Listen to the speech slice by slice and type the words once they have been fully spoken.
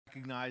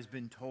recognized,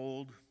 been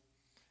told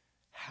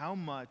how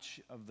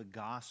much of the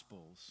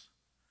Gospels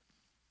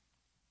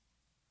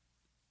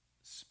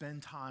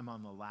spend time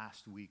on the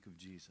last week of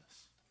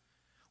Jesus.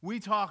 We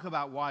talk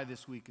about why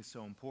this week is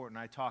so important.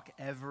 I talk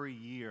every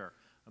year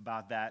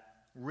about that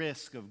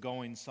risk of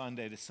going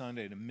Sunday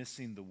to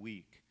missing the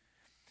week.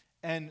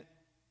 And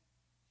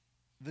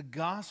the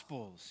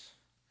Gospels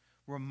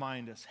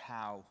remind us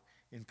how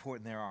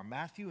important they are.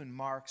 Matthew and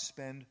Mark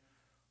spend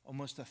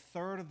almost a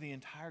third of the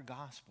entire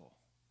gospel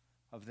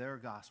of their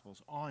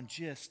Gospels on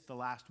just the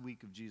last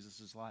week of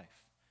Jesus' life.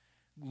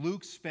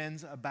 Luke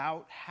spends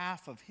about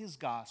half of his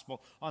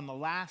gospel on the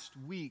last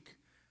week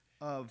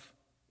of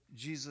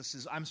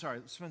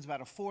spends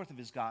about a fourth of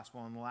his gospel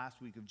on the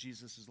last week of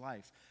Jesus'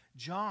 life.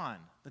 John,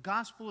 the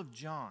Gospel of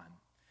John,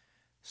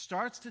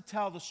 starts to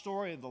tell the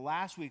story of the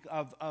last week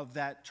of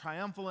that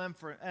triumphal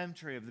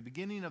entry of the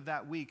beginning of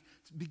that week.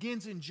 It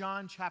begins in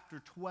John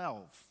chapter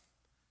 12.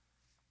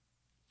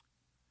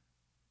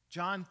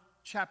 John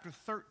chapter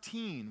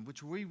 13,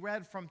 which we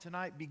read from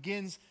tonight,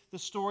 begins the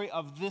story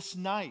of this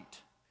night.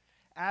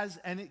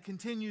 And it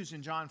continues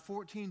in John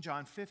 14,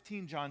 John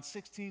 15, John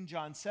 16,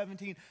 John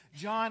 17,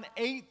 John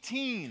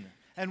 18.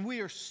 And we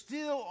are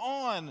still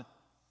on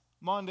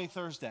Maundy,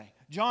 Thursday.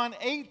 John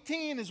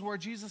 18 is where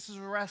Jesus is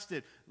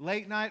arrested.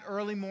 Late night,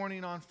 early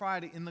morning on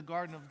Friday in the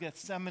Garden of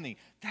Gethsemane.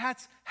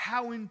 That's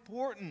how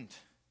important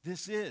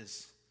this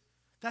is.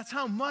 That's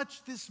how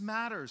much this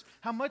matters.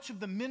 How much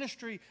of the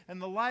ministry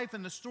and the life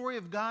and the story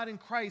of God in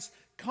Christ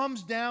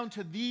comes down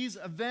to these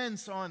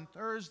events on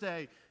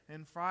Thursday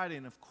and Friday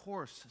and, of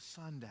course,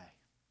 Sunday.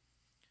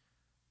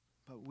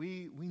 But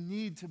we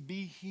need to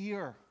be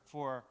here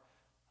for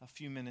a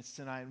few minutes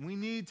tonight. And we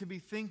need to be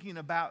thinking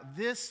about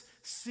this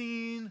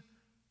scene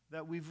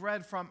that we've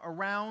read from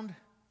around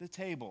the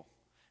table.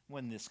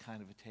 When this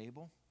kind of a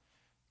table.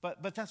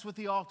 But that's what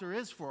the altar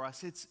is for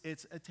us.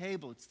 It's a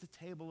table. It's the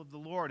table of the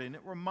Lord. And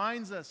it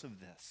reminds us of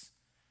this.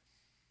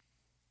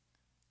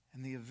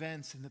 And the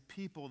events and the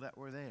people that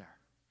were there.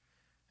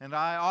 And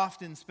I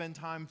often spend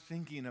time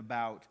thinking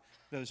about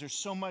those. There's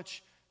so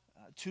much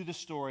to the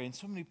story and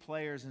so many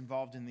players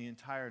involved in the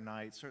entire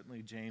night.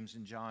 Certainly James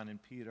and John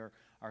and Peter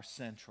are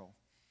central.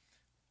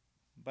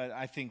 But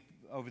I think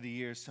over the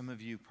years some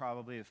of you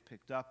probably have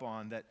picked up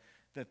on that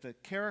the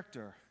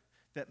character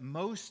that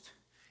most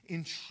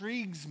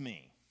intrigues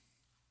me,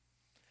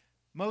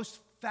 most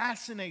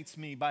fascinates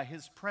me by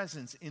his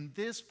presence in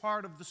this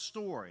part of the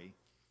story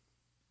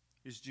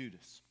is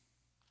Judas.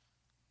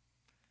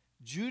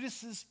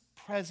 Judas's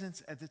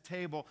presence at the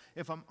table,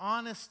 if I'm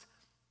honest,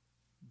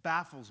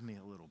 baffles me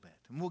a little bit.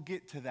 And we'll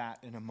get to that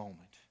in a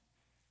moment.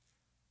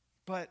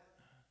 But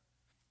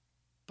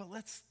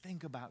let's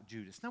think about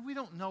Judas. Now, we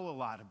don't know a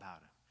lot about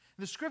him.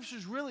 The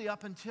scriptures really,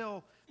 up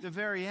until the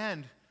very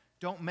end,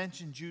 don't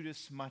mention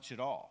Judas much at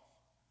all.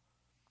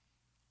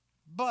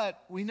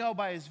 But we know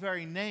by his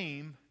very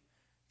name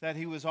that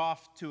he was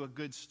off to a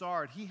good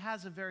start. He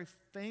has a very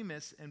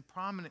famous and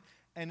prominent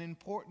and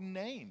important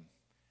name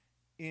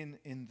in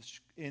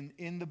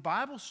the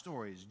Bible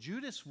stories.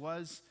 Judas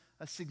was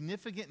a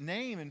significant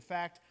name. In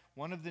fact,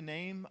 one of the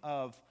name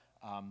of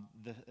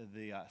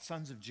the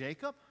sons of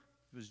Jacob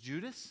was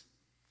Judas.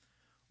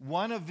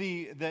 One of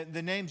the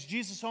names,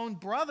 Jesus' own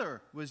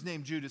brother was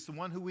named Judas, the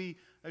one who we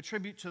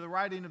attribute to the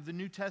writing of the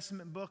New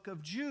Testament book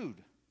of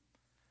Jude.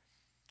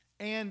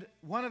 And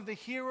one of the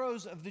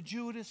heroes of the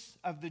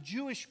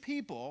Jewish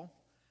people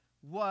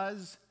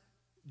was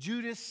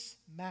Judas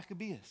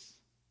Maccabeus,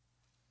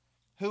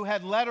 who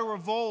had led a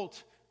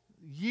revolt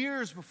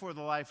years before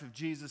the life of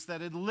Jesus that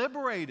had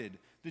liberated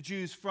the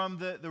Jews from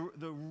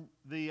the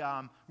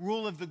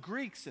rule of the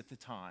Greeks at the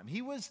time.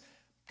 He was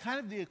kind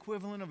of the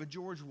equivalent of a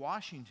George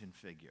Washington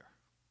figure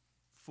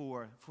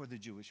for the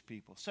Jewish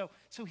people.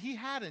 So he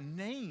had a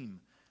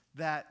name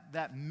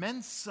that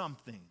meant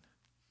something.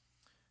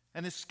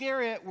 And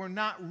Iscariot, we're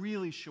not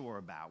really sure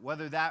about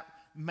whether that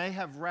may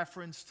have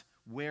referenced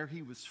where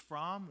he was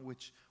from,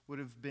 which would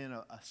have been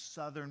a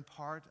southern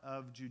part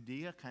of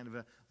Judea, kind of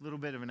a little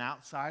bit of an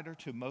outsider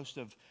to most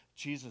of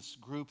Jesus'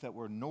 group that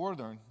were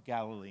northern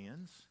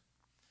Galileans.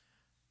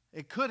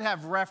 It could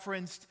have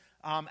referenced,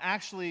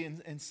 actually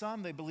in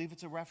some, they believe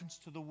it's a reference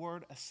to the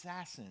word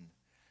assassin,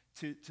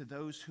 to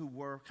those who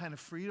were kind of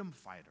freedom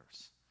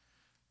fighters.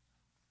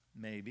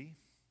 Maybe.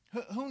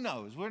 Who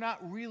knows? We're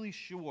not really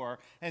sure.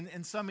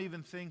 And some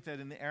even think that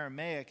in the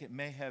Aramaic it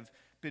may have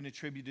been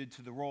attributed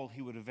to the role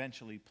he would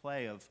eventually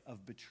play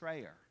of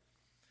betrayer.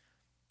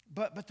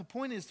 But the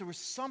point is, there was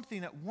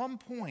something at one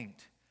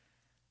point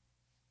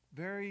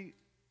very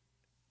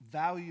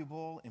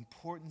valuable,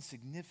 important,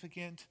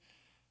 significant,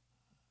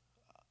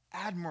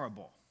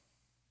 admirable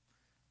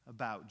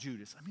about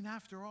Judas. I mean,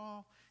 after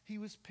all, he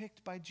was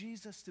picked by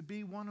Jesus to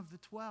be one of the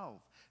 12.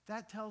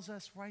 That tells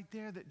us right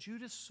there that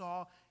Judas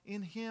saw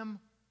in him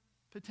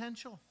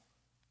potential.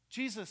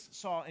 Jesus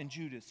saw in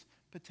Judas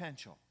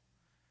potential.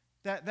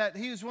 That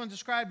he was one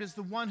described as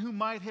the one who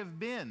might have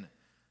been,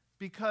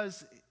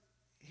 because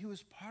he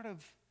was part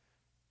of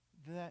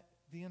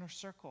the inner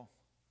circle.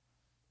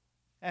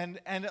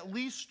 And at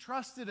least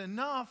trusted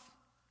enough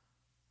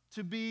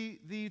to be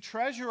the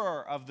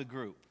treasurer of the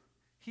group.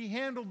 He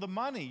handled the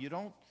money. You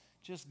don't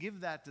just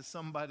give that to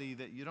somebody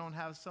that you don't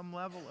have some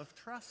level of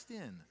trust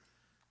in.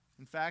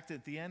 In fact,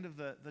 at the end of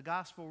the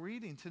gospel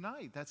reading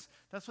tonight, that's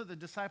what the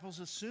disciples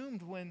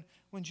assumed when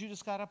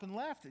Judas got up and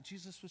left, that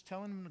Jesus was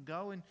telling them to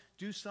go and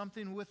do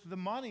something with the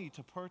money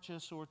to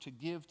purchase or to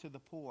give to the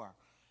poor.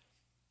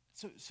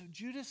 So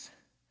Judas,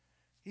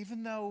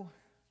 even though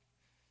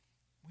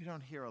we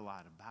don't hear a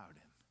lot about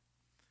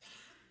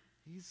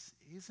him,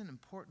 he's an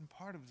important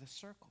part of the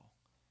circle.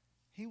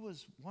 He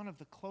was one of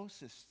the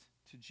closest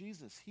to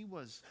Jesus. He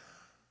was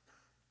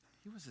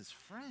his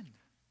friend.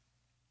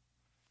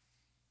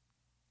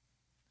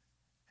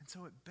 And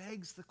so it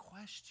begs the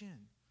question,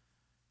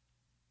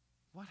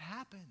 what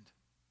happened?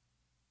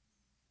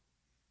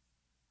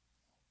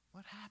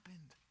 What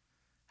happened?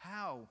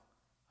 How,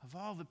 of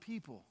all the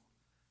people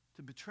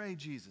to betray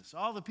Jesus,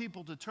 all the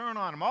people to turn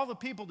on him, all the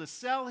people to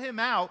sell him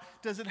out,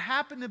 does it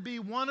happen to be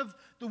one of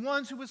the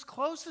ones who was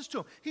closest to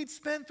him? He'd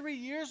spent 3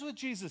 years with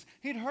Jesus.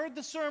 He'd heard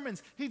the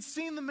sermons. He'd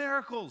seen the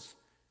miracles.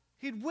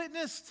 He'd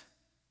witnessed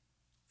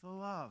the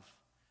love.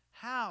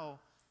 How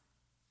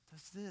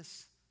does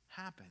this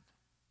happen?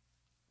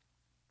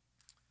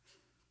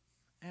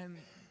 And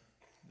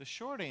the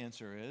short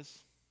answer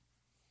is,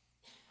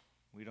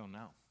 we don't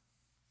know.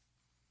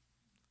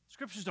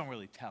 Scriptures don't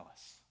really tell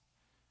us.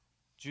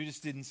 Judas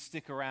didn't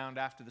stick around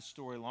after the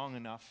story long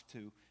enough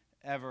to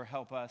ever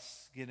help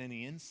us get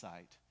any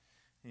insight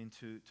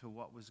into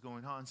what was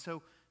going on.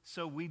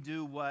 So we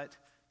do what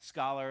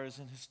scholars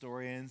and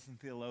historians and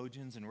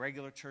theologians and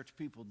regular church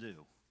people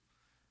do.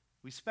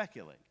 We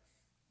speculate.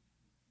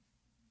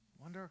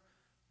 Wonder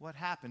what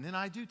happened. And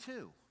I do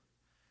too.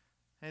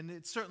 And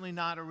it's certainly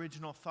not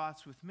original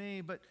thoughts with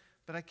me, but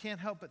I can't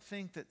help but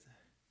think that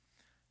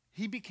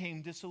he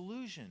became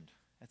disillusioned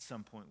at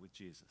some point with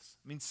Jesus.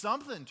 I mean,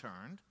 something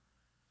turned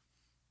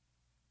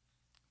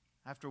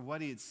after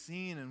what he had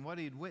seen and what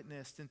he had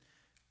witnessed. And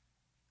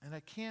I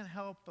can't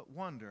help but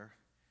wonder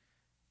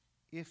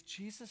if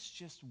Jesus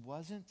just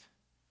wasn't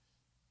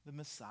the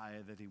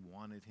Messiah that he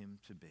wanted him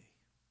to be.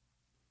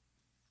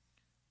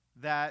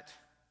 That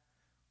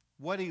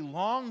what he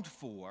longed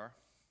for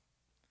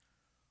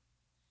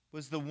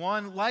was the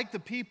one, like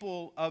the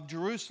people of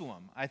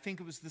Jerusalem. I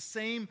think it was the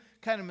same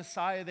kind of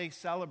Messiah they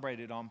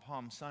celebrated on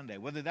Palm Sunday.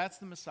 Whether that's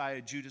the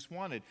Messiah Judas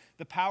wanted,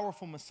 the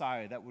powerful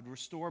Messiah that would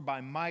restore by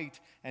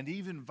might and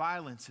even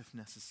violence if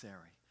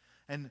necessary.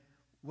 And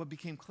what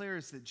became clear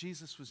is that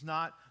Jesus was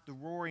not the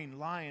roaring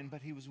lion,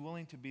 but he was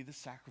willing to be the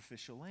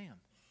sacrificial lamb.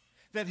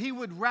 That he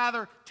would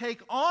rather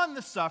take on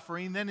the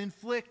suffering than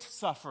inflict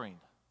suffering.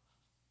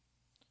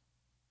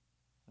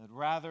 That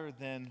rather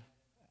than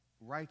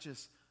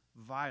righteous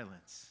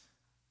violence,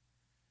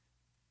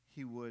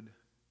 he would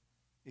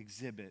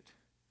exhibit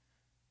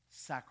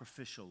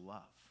sacrificial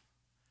love.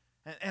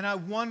 And I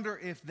wonder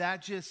if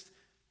that just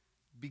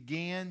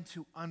began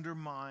to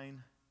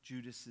undermine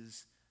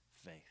Judas's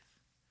faith.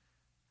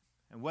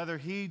 And whether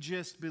he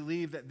just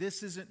believed that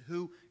this isn't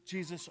who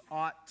Jesus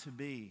ought to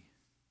be.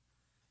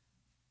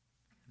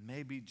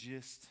 Maybe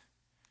just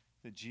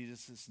that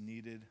Jesus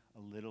needed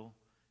a little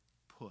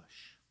push.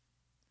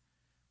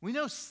 We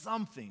know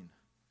something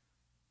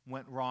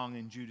went wrong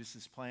in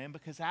Judas's plan,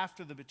 because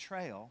after the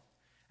betrayal,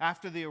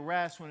 after the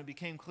arrest, when it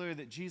became clear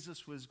that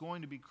Jesus was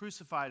going to be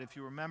crucified, if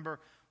you remember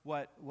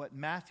what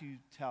Matthew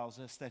tells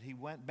us, that he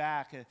went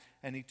back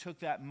and he took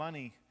that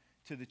money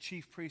to the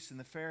chief priests and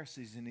the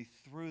Pharisees and he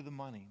threw the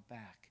money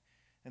back.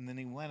 And then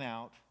he went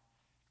out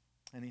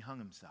and he hung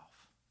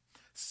himself.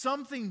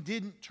 Something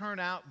didn't turn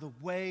out the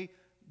way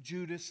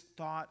Judas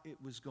thought it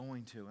was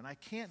going to. And I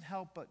can't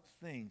help but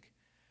think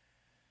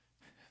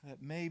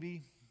that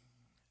maybe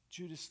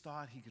Judas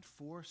thought he could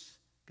force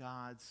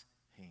God's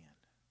hand.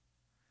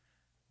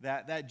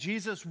 That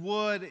Jesus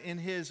would, in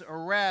his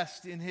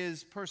arrest, in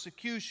his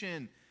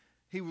persecution,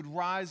 he would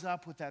rise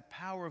up with that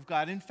power of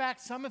God. In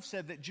fact, some have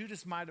said that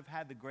Judas might have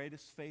had the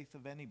greatest faith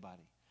of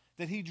anybody.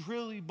 That he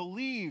really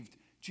believed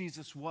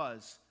Jesus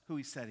was who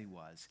he said he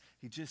was.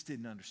 He just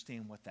didn't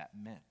understand what that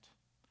meant.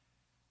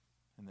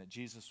 And that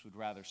Jesus would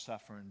rather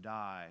suffer and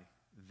die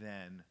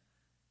than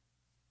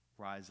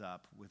rise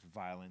up with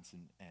violence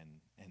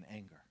and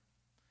anger.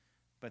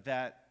 But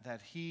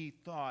that he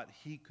thought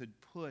he could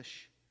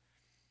push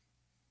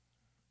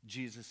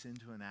Jesus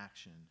into an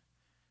action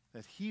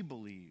that he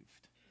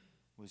believed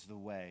was the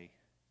way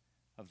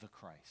of the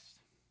Christ.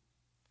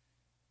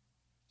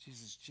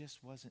 Jesus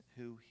just wasn't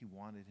who he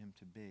wanted him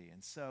to be.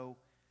 And so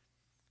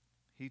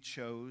he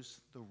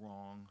chose the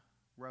wrong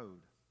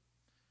road.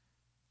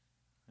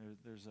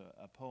 There's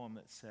a poem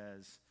that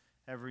says,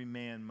 every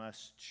man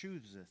must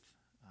chooseth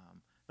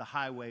the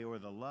highway or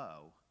the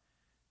low,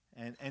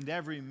 and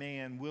every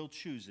man will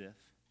chooseth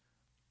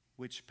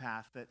which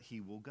path that he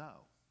will go.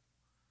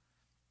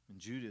 And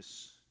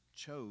Judas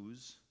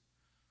chose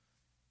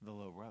the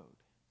low road.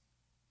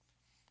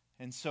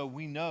 And so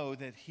we know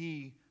that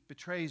he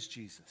betrays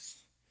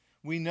Jesus.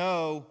 We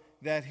know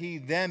that he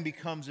then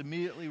becomes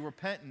immediately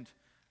repentant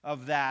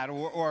of that,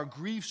 or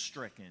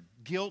grief-stricken,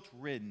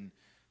 guilt-ridden,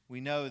 we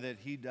know that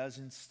he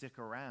doesn't stick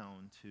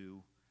around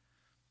to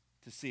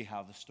see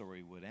how the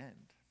story would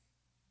end,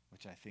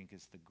 which I think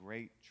is the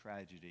great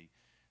tragedy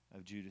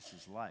of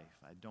Judas's life.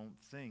 I don't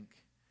think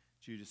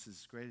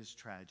Judas's greatest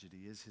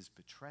tragedy is his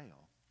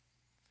betrayal,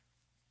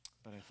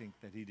 but I think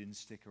that he didn't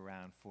stick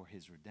around for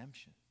his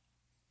redemption.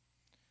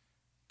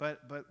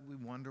 But we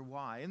wonder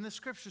why. And the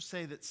scriptures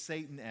say that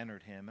Satan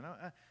entered him. And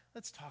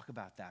let's talk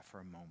about that for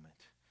a moment.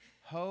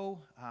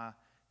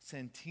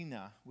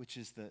 Santina, which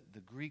is the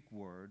Greek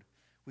word,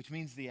 which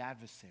means the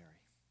adversary.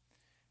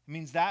 It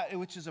means that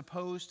which is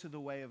opposed to the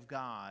way of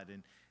God.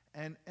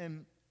 And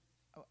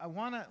I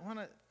want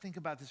to think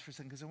about this for a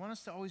second, because I want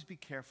us to always be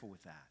careful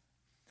with that.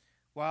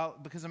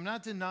 Because I'm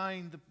not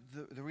denying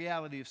the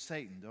reality of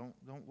Satan.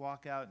 Don't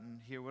walk out and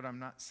hear what I'm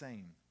not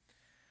saying.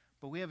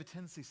 But we have a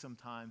tendency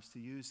sometimes to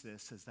use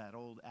this as that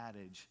old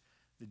adage,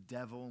 the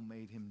devil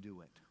made him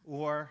do it.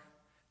 Or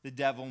the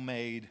devil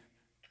made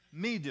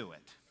me do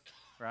it,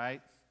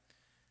 right?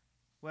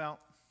 Well,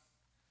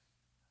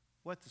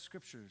 what the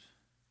scriptures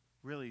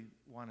really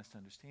want us to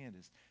understand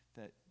is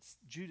that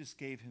Judas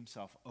gave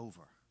himself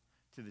over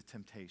to the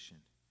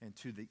temptation and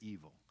to the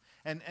evil.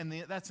 And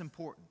that's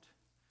important.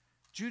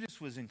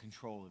 Judas was in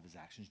control of his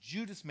actions.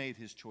 Judas made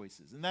his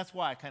choices. And that's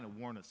why I kind of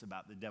warn us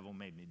about the devil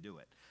made me do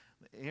it.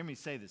 Hear me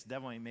say this,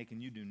 devil ain't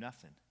making you do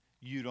nothing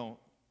you don't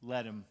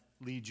let him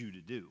lead you to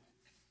do.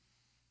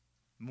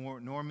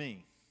 Nor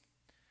me.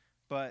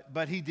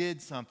 But he did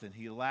something.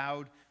 He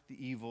allowed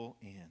the evil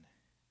in.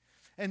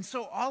 And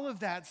so all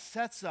of that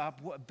sets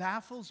up what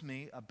baffles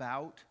me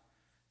about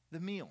the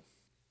meal.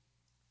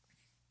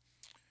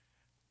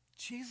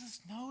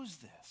 Jesus knows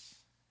this.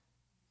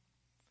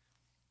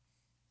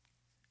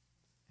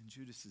 And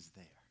Judas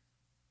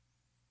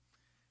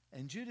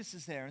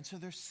is there. And so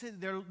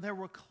they're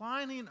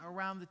reclining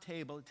around the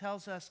table. It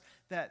tells us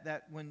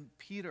that when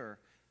Peter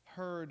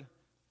heard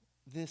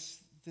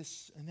this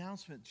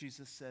announcement,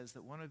 Jesus says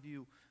that one of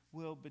you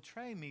will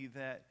betray me,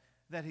 that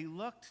he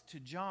looked to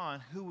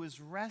John, who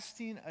was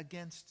resting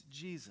against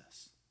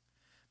Jesus.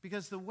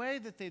 Because the way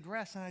that they'd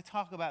rest, and I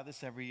talk about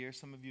this every year,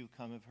 some of you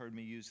have heard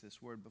me use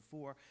this word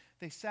before,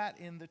 they sat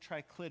in the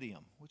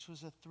triclinium, which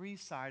was a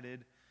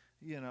three-sided,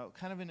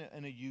 kind of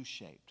in a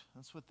U-shaped.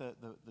 That's what the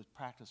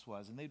practice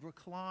was. And they'd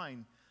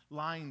recline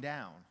lying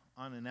down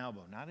on an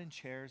elbow, not in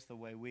chairs the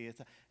way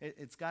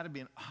it's got to be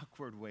an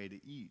awkward way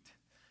to eat.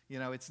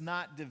 It's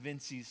not Da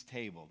Vinci's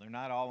table. They're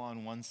not all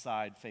on one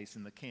side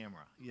facing the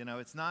camera.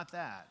 It's not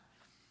that.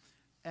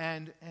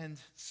 And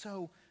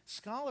so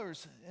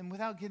scholars, and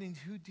without getting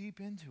too deep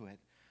into it,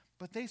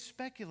 but they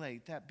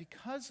speculate that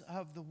because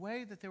of the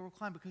way that they were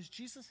reclined, because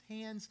Jesus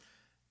hands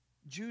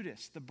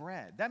Judas the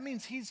bread, that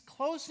means he's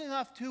close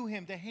enough to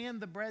him to hand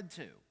the bread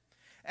to.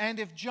 And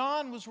if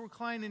John was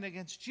reclining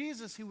against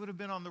Jesus, he would have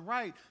been on the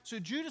right. So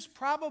Judas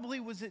probably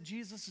was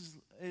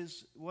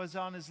was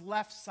on his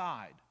left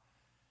side.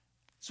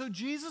 So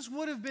Jesus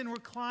would have been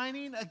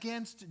reclining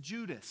against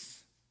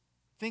Judas.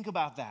 Think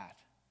about that.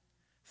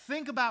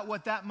 Think about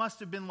what that must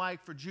have been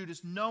like for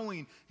Judas,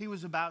 knowing he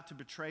was about to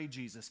betray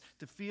Jesus,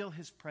 to feel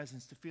his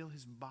presence, to feel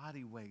his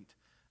body weight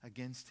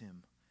against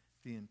him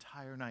the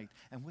entire night.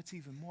 And what's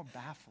even more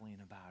baffling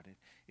about it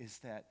is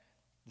that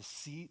the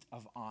seat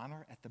of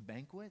honor at the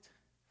banquet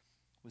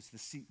was the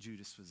seat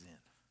Judas was in.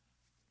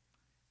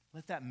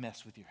 Let that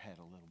mess with your head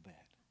a little bit.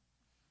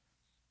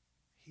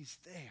 He's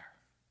there.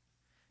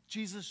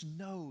 Jesus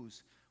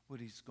knows what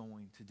he's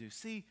going to do.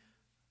 See,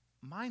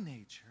 my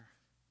nature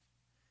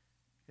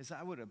is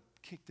I would have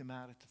kicked him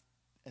out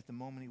at the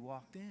moment he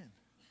walked in.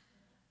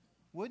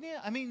 Wouldn't you?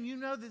 I mean, you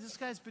know that this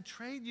guy's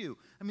betrayed you.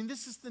 I mean,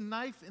 this is the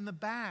knife in the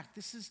back.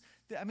 There's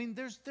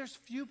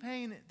few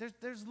pain,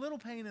 there's little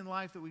pain in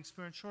life that we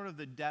experience short of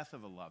the death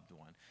of a loved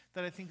one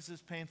that I think is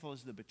as painful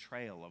as the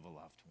betrayal of a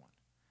loved one.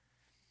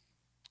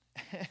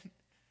 And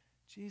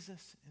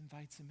Jesus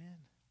invites him in.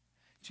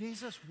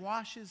 Jesus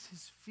washes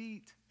his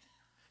feet.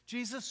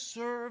 Jesus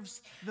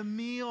serves the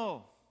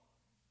meal.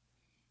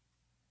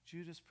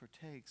 Judas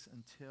partakes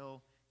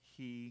until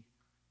it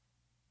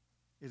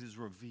is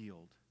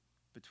revealed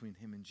between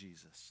him and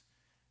Jesus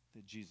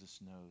that Jesus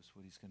knows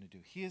what he's going to do.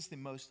 He is the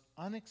most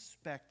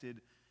unexpected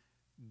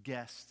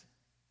guest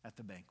at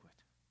the banquet.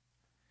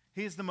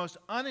 He is the most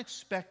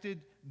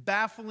unexpected,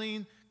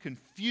 baffling,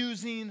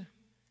 confusing,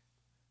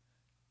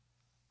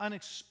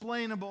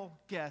 unexplainable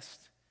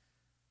guest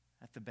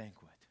at the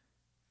banquet.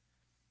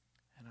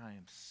 And I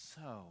am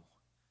so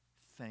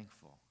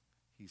thankful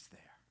he's there.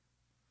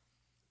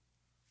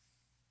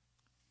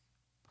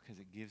 Because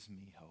it gives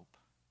me hope.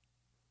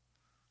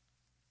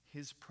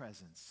 His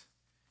presence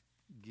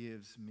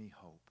gives me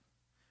hope.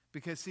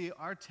 Because, see,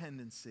 our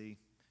tendency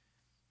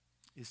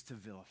is to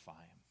vilify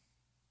him.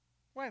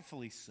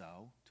 Rightfully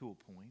so, to a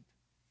point.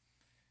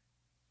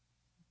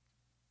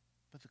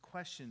 But the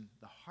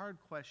hard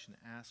question to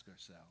ask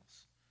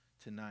ourselves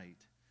tonight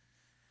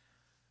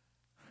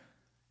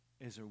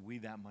is, are we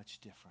that much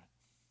different?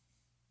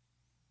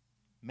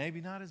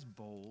 Maybe not as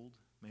bold,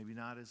 maybe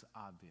not as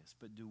obvious,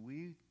 but do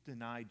we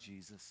deny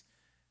Jesus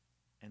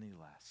any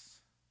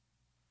less?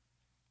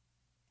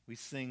 We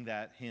sing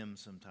that hymn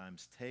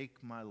sometimes,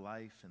 take my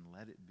life and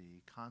let it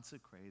be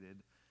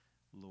consecrated,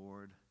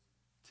 Lord,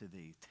 to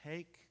thee.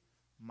 Take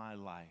my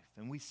life.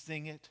 And we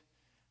sing it,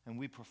 and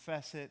we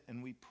profess it,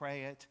 and we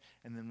pray it,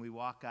 and then we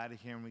walk out of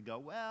here and we go,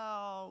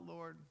 well,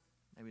 Lord,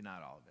 maybe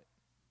not all of it.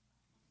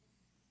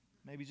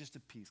 Maybe just a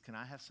piece. Can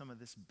I have some of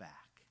this back?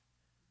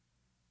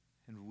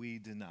 And we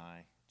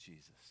deny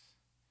Jesus.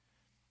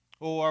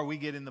 Or we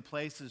get in the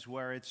places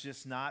where it's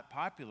just not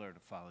popular to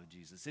follow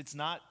Jesus. It's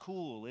not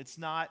cool. It's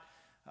not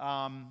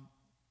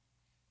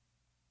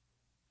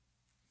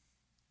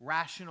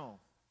rational.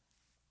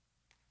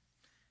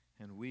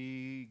 And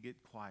we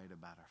get quiet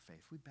about our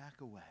faith. We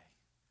back away.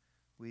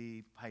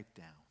 We pipe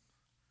down.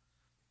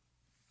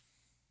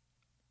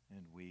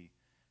 And we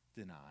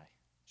deny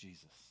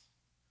Jesus.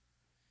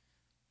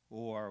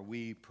 Or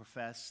we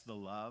profess the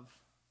love.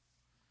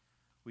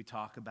 We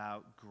talk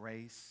about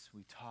grace.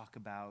 We talk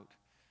about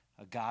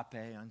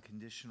agape,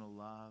 unconditional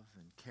love,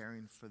 and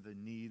caring for the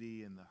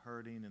needy and the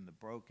hurting and the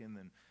broken.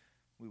 And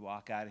we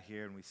walk out of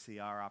here and we see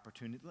our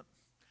opportunity. Look,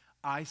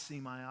 I see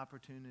my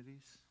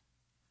opportunities,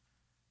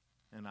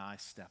 and I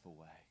step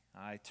away.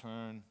 I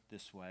turn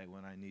this way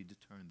when I need to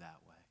turn that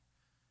way.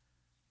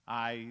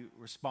 I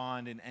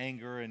respond in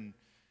anger and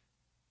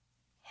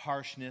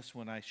harshness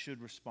when I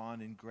should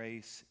respond in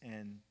grace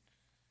and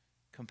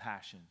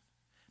compassion.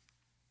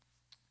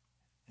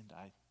 And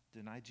I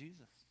deny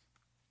Jesus.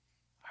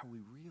 Are we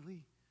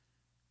really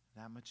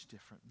that much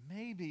different?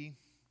 Maybe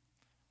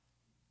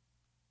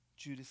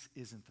Judas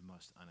isn't the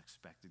most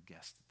unexpected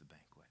guest at the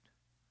banquet.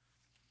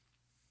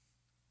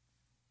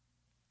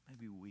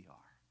 Maybe we are.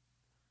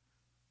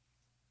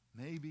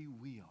 Maybe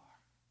we are.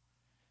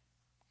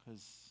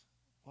 Because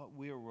what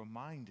we are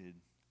reminded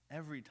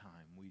every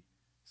time we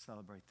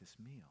celebrate this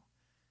meal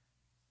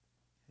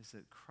is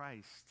that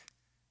Christ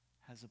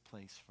has a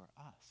place for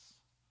us.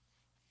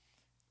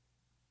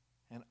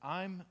 And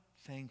I'm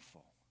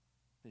thankful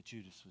that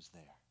Judas was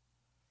there,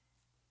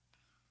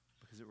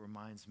 because it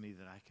reminds me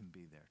that I can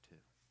be there too.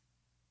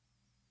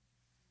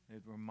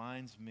 It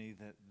reminds me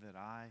that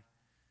I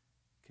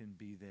can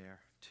be there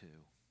too.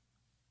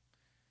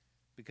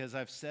 Because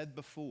I've said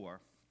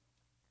before,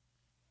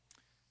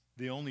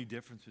 the only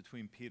difference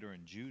between Peter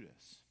and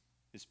Judas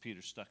is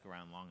Peter stuck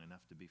around long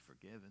enough to be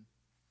forgiven.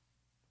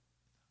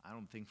 I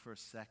don't think for a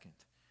second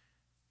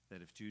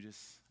that if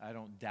Judas, I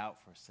don't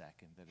doubt for a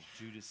second that if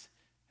Judas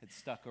had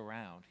stuck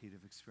around, he'd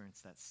have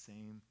experienced that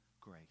same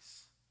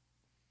grace.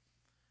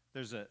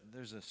 There's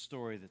a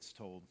story that's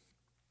told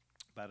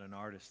about an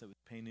artist that was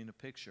painting a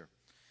picture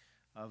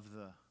of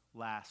the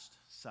Last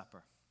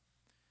Supper.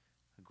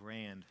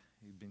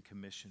 He'd been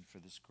commissioned for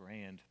this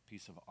grand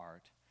piece of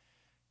art.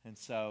 And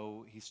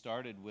so he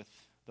started with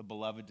the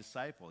beloved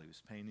disciple. He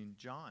was painting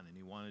John, and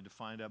he wanted to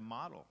find a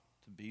model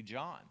to be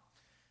John.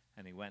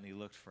 And he went and he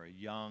looked for a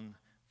young,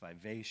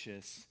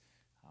 vivacious,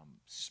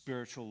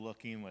 spiritual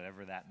looking,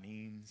 whatever that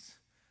means,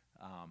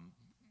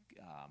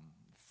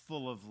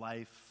 full of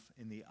life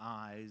in the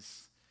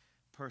eyes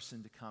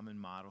person to come and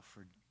model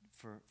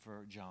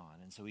for John.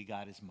 And so he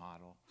got his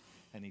model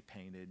and he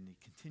painted and he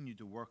continued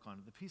to work on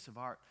it. The piece of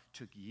art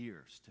took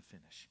years to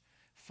finish.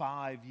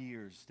 5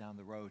 years down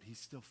the road, he's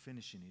still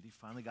finishing it. He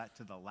finally got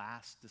to the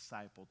last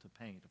disciple to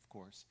paint, of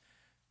course.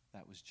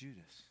 That was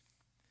Judas.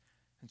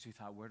 And so he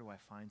thought, where do I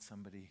find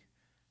somebody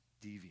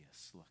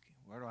devious looking?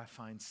 Where do I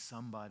find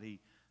somebody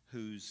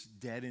who's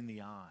dead in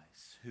the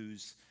eyes,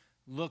 who's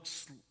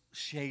looks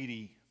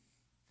shady?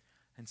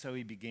 And so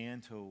he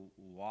began to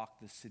walk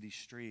the city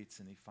streets,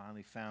 and he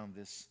finally found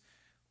this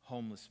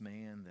homeless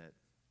man that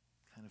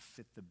kind of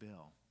fit the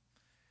bill.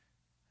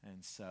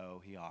 And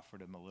so he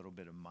offered him a little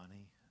bit of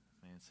money.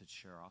 The man said,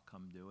 sure, I'll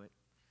come do it.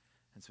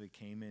 And so he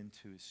came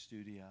into his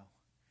studio,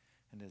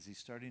 and as he's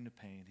starting to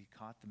paint, he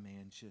caught the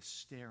man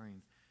just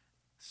staring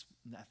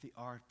at the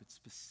art, but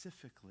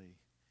specifically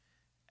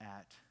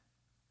at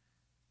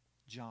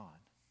John.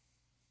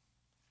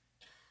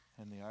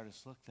 And the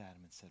artist looked at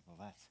him and said, well,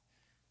 that's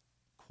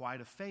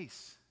quite a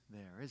face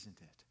there, isn't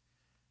it?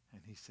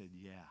 And he said,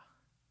 yeah,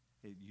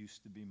 it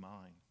used to be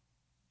mine.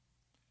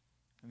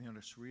 And the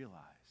artist realized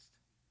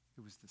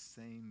it was the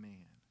same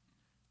man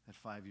that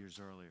 5 years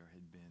earlier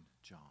had been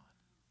John.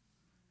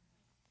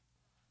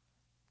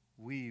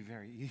 We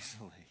very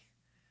easily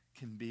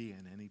can be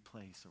in any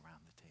place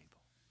around the table.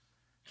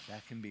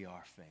 That can be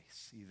our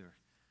face, either.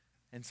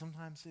 And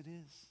sometimes it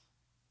is.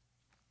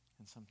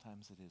 And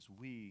sometimes it is.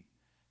 We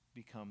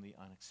become the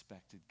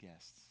unexpected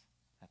guests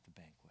at the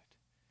banquet.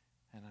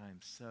 And I'm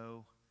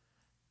so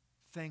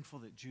thankful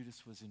that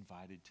Judas was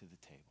invited to the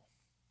table,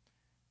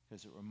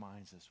 because it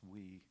reminds us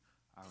we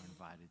are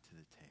invited to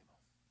the table.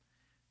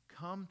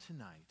 Come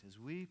tonight as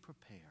we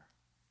prepare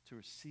to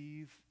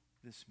receive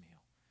this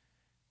meal.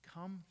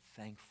 Come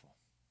thankful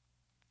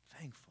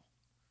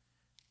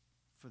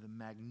for the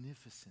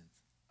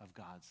magnificence of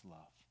God's love.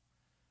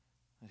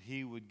 That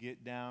he would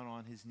get down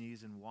on his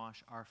knees and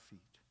wash our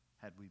feet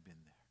had we been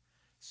there.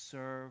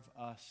 Serve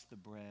us the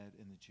bread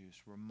and the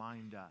juice.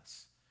 Remind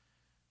us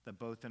that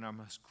both in our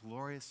most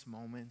glorious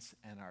moments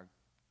and our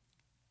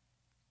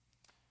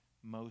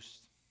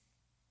most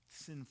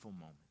sinful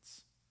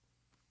moments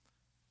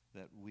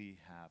that we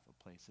have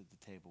a place at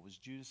the table. Was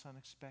Judas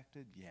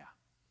unexpected? Yeah.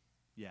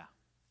 Yeah.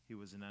 He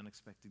was an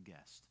unexpected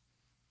guest.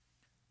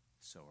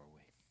 So are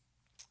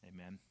we.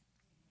 Amen.